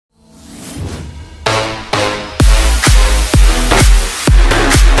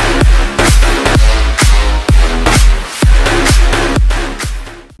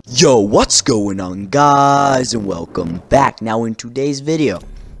Yo, what's going on, guys, and welcome back. Now in today's video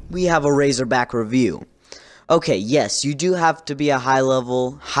we have a Razorback review. Okay, yes, you do have to be a higher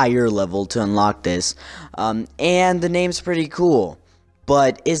level to unlock this, and the name's pretty cool,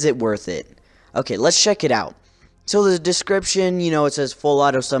 but is it worth it? Okay, let's check it out. So the description, it says full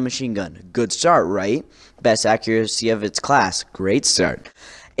auto submachine gun. Good start, right? Best accuracy of its class. Great start.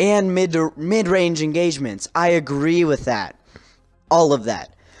 And mid-range engagements. I agree with that. All of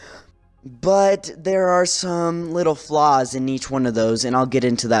that. But there are some little flaws in each one of those, and I'll get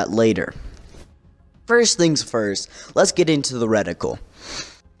into that later. First things first, let's get into the reticle.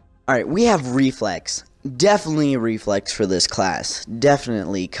 Alright, we have reflex. Definitely a reflex for this class.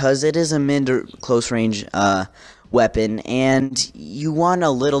 Definitely, because it is a mid-close range weapon, and you want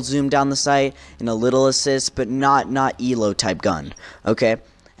a little zoom down the sight and a little assist, but not ELO type gun. Okay?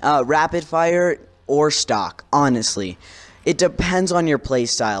 Rapid fire or stock, honestly. It depends on your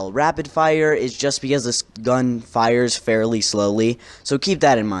playstyle. Rapid fire is just because this gun fires fairly slowly, so keep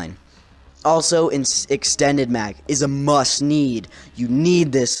that in mind. Also, extended mag is a must need. You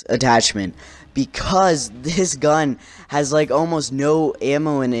need this attachment because this gun has like almost no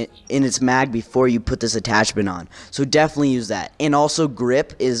ammo in its mag before you put this attachment on. So definitely use that. And also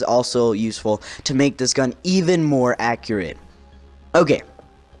grip is also useful to make this gun even more accurate. Okay,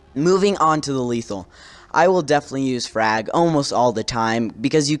 moving on to the lethal. I will definitely use frag almost all the time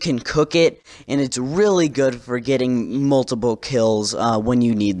because you can cook it and it's really good for getting multiple kills when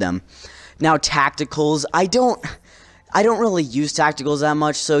you need them. Now tacticals, I don't really use tacticals that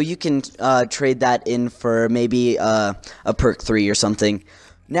much, so you can trade that in for maybe a perk 3 or something.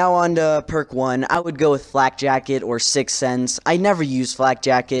 Now on to perk 1, I would go with flak jacket or 6th sense. I never use flak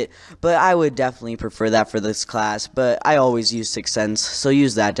jacket, but I would definitely prefer that for this class, but I always use 6th sense, so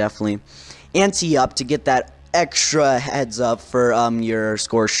use that definitely. Anti-up to get that extra heads up for your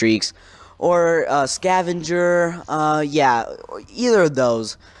score streaks, or scavenger, yeah, either of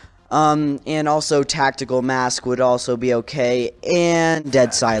those. And also tactical mask would also be okay, and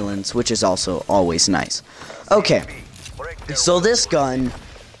dead silence, which is also always nice. Okay, so this gun,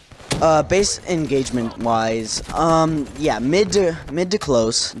 base engagement wise, yeah, mid to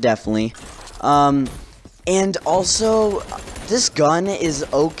close, definitely. And also, this gun is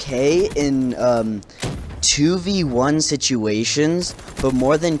okay in 2v1 situations, but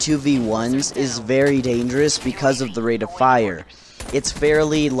more than 2v1s is very dangerous because of the rate of fire. It's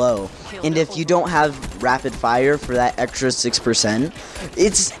fairly low, and if you don't have rapid fire for that extra 6%,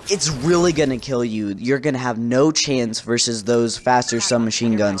 it's really gonna kill you. You're gonna have no chance versus those faster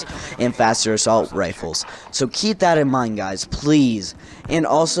submachine guns and faster assault rifles. So keep that in mind, guys, please. And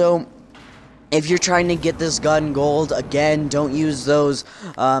also, if you're trying to get this gun gold, again, don't use those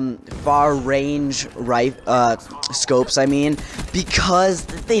far range scopes, because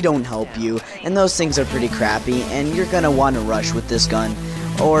they don't help you, and those things are pretty crappy, and you're gonna want to rush with this gun,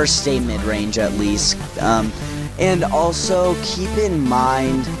 or stay mid-range at least. And also, keep in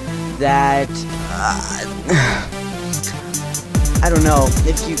mind that, I don't know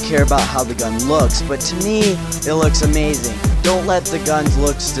if you care about how the gun looks, but to me, it looks amazing. Don't let the gun's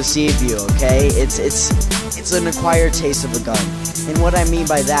looks deceive you, okay? It's an acquired taste of a gun. And what I mean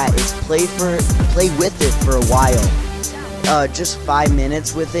by that is play with it for a while. Just 5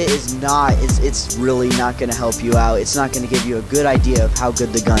 minutes with it is it's really not gonna help you out. It's not gonna give you a good idea of how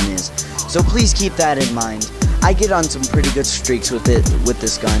good the gun is. So please keep that in mind. I get on some pretty good streaks with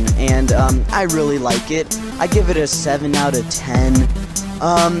this gun, and I really like it. I give it a 7 out of 10.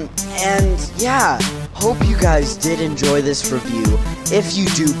 And yeah, hope you guys did enjoy this review. If you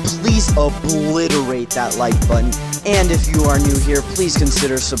do, please obliterate that like button. And if you are new here, please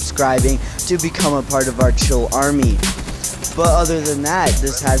consider subscribing to become a part of our chill army. But other than that,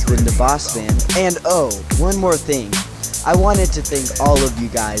 this has been the Boss Man. And oh, one more thing. I wanted to thank all of you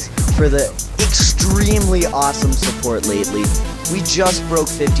guys for the extremely awesome support lately. We just broke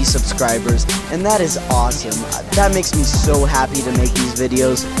 50 subscribers, and that is awesome. That makes me so happy to make these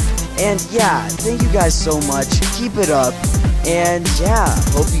videos. And yeah, thank you guys so much. Keep it up. And yeah,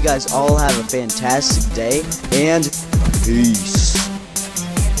 hope you guys all have a fantastic day, and peace.